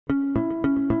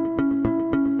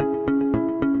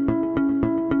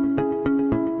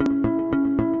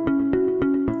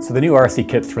So the new RC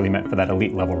kit's really meant for that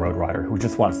elite level road rider who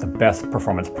just wants the best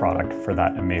performance product for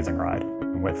that amazing ride.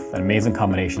 With an amazing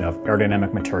combination of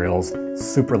aerodynamic materials,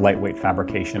 super lightweight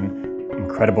fabrication,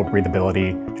 incredible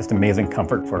breathability, just amazing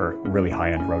comfort for really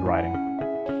high-end road riding.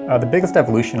 The biggest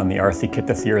evolution on the RC kit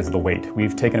this year is the weight.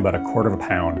 We've taken about 1/4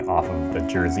 pound off of the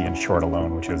jersey and short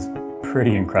alone, which is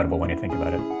pretty incredible when you think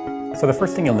about it. So the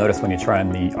first thing you'll notice when you try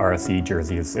on the RC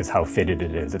jersey is how fitted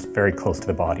it is. It's very close to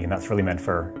the body, and that's really meant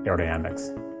for aerodynamics.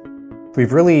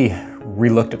 We've really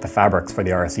relooked at the fabrics for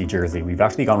the RC jersey. We've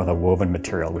actually gone with a woven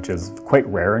material, which is quite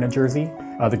rare in a jersey.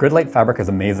 The Gridlite fabric is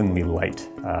amazingly light.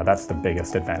 That's the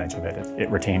biggest advantage of it. It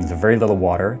retains very little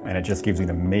water, and it just gives you an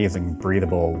amazing,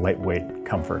 breathable, lightweight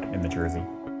comfort in the jersey.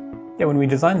 Yeah, when we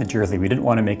designed the jersey, we didn't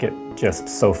want to make it just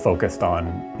so focused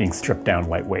on being stripped down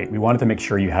lightweight. We wanted to make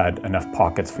sure you had enough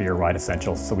pockets for your ride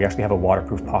essentials. So we actually have a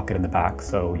waterproof pocket in the back.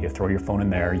 So you throw your phone in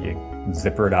there, you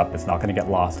zipper it up, it's not going to get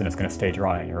lost, and it's going to stay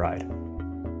dry on your ride.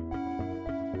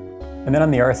 And then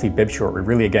on the RC bib short, we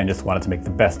really, again, just wanted to make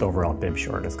the best overall bib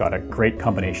short. It's got a great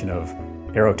combination of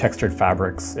aero-textured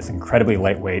fabrics, it's incredibly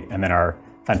lightweight, and then our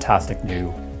fantastic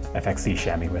new FXC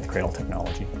chamois with cradle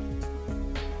technology.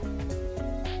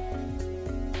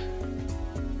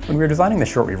 When we were designing the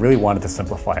short, we really wanted to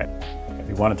simplify it.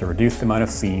 We wanted to reduce the amount of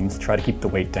seams, try to keep the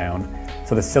weight down.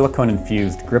 So the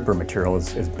silicone-infused gripper material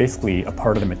is basically a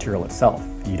part of the material itself.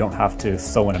 You don't have to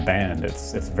sew in a band.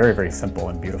 It's very, very simple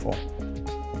and beautiful.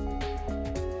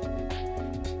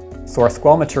 So our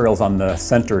squall material is on the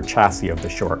center chassis of the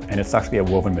short, and it's actually a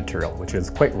woven material, which is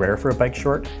quite rare for a bike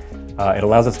short. It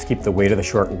allows us to keep the weight of the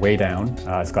short way down.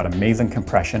 It's got amazing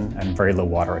compression and very low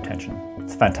water retention.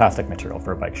 It's fantastic material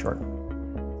for a bike short.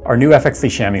 Our new FXC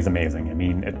chamois is amazing. I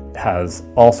mean, it has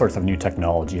all sorts of new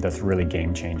technology that's really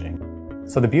game-changing.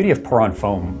 So the beauty of pour-on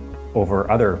foam over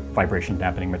other vibration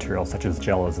dampening materials such as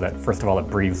gel is that, first of all, it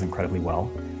breathes incredibly well.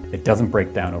 It doesn't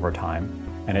break down over time.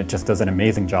 And it just does an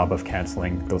amazing job of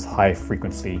canceling those high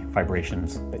frequency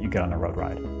vibrations that you get on a road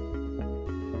ride.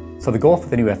 So the goal for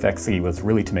the new FXC was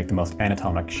really to make the most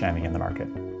anatomic chamois in the market.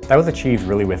 That was achieved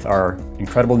really with our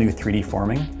incredible new 3D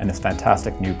forming and this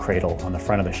fantastic new cradle on the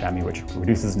front of the chamois, which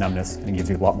reduces numbness and gives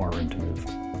you a lot more room to move.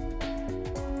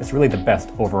 It's really the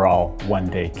best overall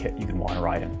one-day kit you can want to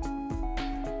ride in.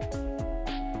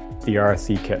 The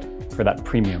RC kit for that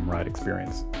premium ride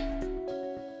experience.